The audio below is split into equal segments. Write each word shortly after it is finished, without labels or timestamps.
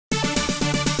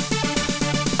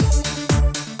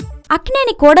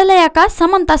Akkineni కోడలయ్యాక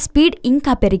Samantha speed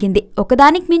ఇంకా పెరిగింది.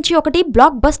 ఒకదానికి మించి ఒకటి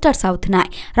బ్లాక్ బస్టర్స్ అవుతున్నాయి.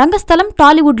 రంగస్థలం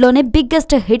టాలీవుడ్లోనే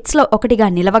బిగ్గెస్ట్ హిట్స్లో ఒకటిగా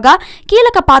నిలవగా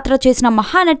కీలక పాత్ర చేసిన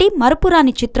మహానటి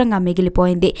మరపురాని చిత్రంగా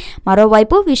మిగిలిపోయింది.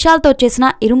 మరోవైపు విశాల్తో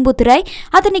చేసిన ఇరుంబుతురై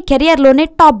అతని కెరియర్లోనే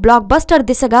టాప్ బ్లాక్ బస్టర్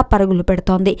దిశగా పరుగులు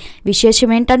పెడుతోంది.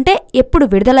 విశేషమేంటంటే ఎప్పుడు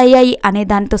విడుదలయ్యాయి అనే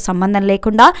దానితో సంబంధం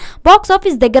లేకుండా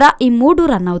బాక్సాఫీస్ దగ్గర ఈ మూడు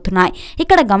రన్ అవుతున్నాయి.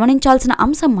 ఇక్కడ గమనించాల్సిన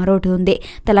అంశం మరోటి ఉంది.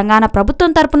 తెలంగాణ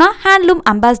ప్రభుత్వం తరపున హ్యాండ్లూమ్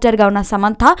అంబాసిడర్ ఉన్న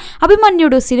సమంత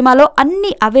అభిమన్యుడు సినిమాలో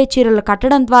అన్ని అవే చీరలు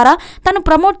కట్టడం ద్వారా తను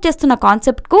ప్రమోట్ చేస్తున్న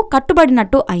కాన్సెప్ట్ కు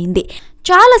కట్టుబడినట్టు అయింది.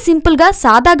 చాలా సింపుల్ గా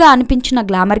సాదాగా అనిపించిన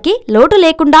గ్లామర్ కి లోటు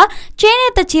లేకుండా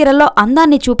చేనేత చీరల్లో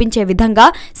అందాన్ని చూపించే విధంగా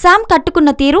శామ్ కట్టుకున్న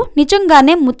తీరు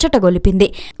నిజంగానే ముచ్చటగొలిపింది.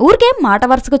 ఊరికే మాట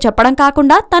వరుసకు చెప్పడం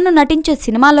కాకుండా తను నటించే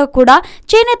సినిమాలో కూడా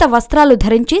చేనేత వస్త్రాలు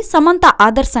ధరించి సమంత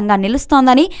ఆదర్శంగా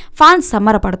నిలుస్తోందని ఫ్యాన్స్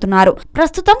సంబరపడుతున్నారు.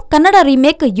 ప్రస్తుతం కన్నడ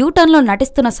రీమేక్ యూటర్న్ లో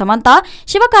నటిస్తున్న సమంత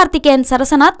శివకార్తికేయన్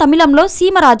సరసన తమిళంలో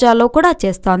సీమరాజాలో కూడా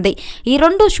చేస్తోంది. ఈ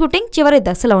రెండు షూటింగ్ చివరి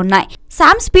దశలో ఉన్నాయి.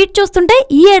 శామ్ స్పీడ్ చూస్తుంటే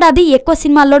ఈ ఏడాది ఎక్కువ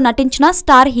సినిమాల్లో నటించిన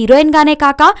స్టార్ హీరోయిన్ గానే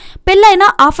కాక పెళ్లైన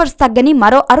ఆఫర్స్ తగ్గని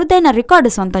మరో అరుదైన రికార్డు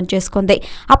సొంతం చేసుకుంది.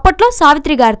 అప్పట్లో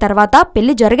సావిత్రి గారి తర్వాత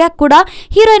పెళ్లి జరిగాక కూడా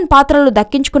హీరోయిన్ పాత్రలు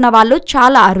దక్కించుకున్న వాళ్ళు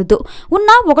చాలా అరుదు.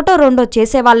 ఉన్నా ఒకటో రెండో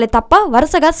చేసేవాళ్లే తప్ప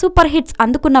వరుసగా సూపర్ హిట్స్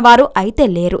అందుకున్న వారు అయితే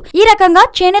లేరు. ఈ రకంగా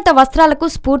చేనేత వస్త్రాలకు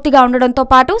స్ఫూర్తిగా ఉండడంతో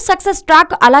పాటు సక్సెస్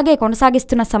ట్రాక్ అలాగే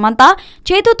కొనసాగిస్తున్న సమంత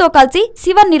చేతుతో కలిసి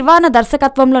శివ నిర్వాణ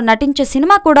దర్శకత్వంలో నటించే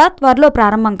సినిమా కూడా త్వరలో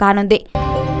ప్రారంభం కానుంది.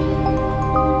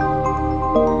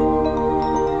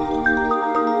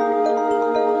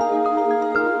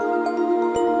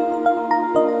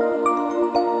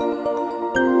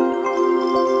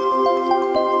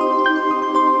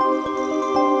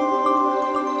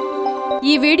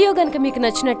 ఈ వీడియో గనుక మీకు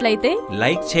నచ్చినట్లయితే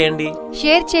లైక్ చేయండి,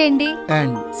 షేర్ చేయండి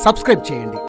అండ్ సబ్స్క్రైబ్ చేయండి.